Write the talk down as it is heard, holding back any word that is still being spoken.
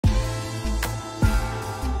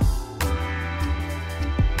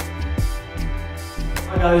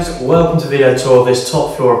Guys, welcome to the video tour of this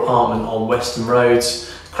top floor apartment on Western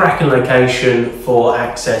Roads. Cracking location for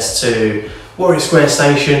access to Warwick Square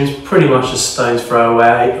stations, pretty much a stone's throw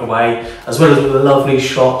away, as well as the lovely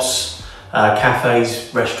shops,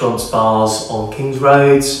 cafes, restaurants, bars on King's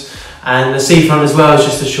Roads, and the seafront as well is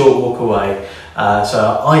just a short walk away.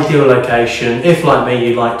 So ideal location. If like me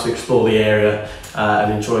you like to explore the area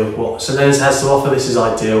and enjoy what St Leonard's has to offer, this is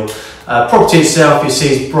ideal. Property itself, you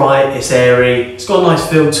see, is bright, it's airy, it's got a nice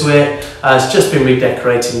feel to it. It's just been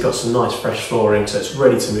redecorated and got some nice fresh flooring, so it's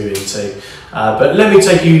ready to move into. But let me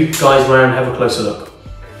take you guys around and have a closer look.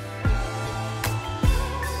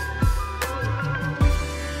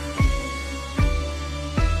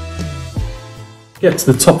 Get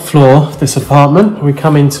to the top floor of this apartment, we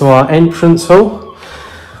come into our entrance hall.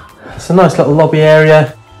 It's a nice little lobby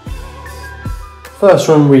area. First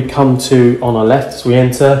room we come to on our left as we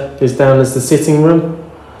enter is down as the sitting room.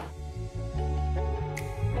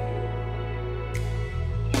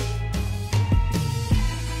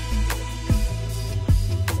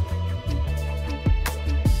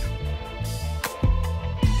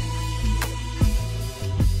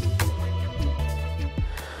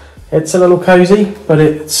 It's a little cosy, but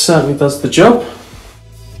it certainly does the job.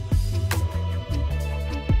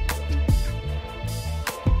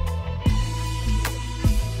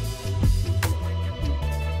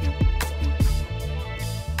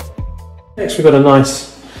 Next we've got a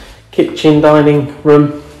nice kitchen dining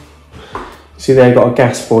room. See there, you've got a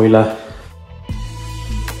gas boiler.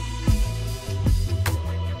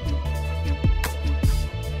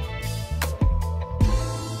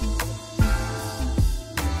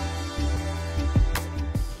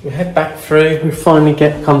 We head back through, we finally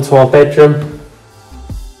come to our bedroom.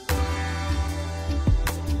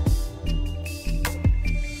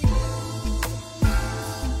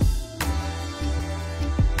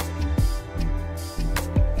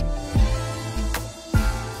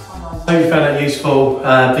 I hope you found that useful,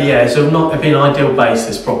 but yeah, it's not been an ideal base,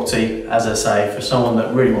 this property, as I say, for someone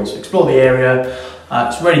that really wants to explore the area.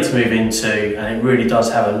 It's ready to move into, and it really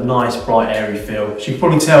does have a nice, bright, airy feel. As you can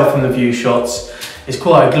probably tell from the view shots, it's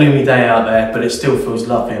quite a gloomy day out there, but it still feels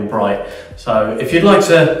lovely and bright. So if you'd like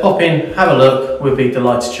to pop in, have a look, we'd be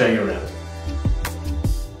delighted to show you around.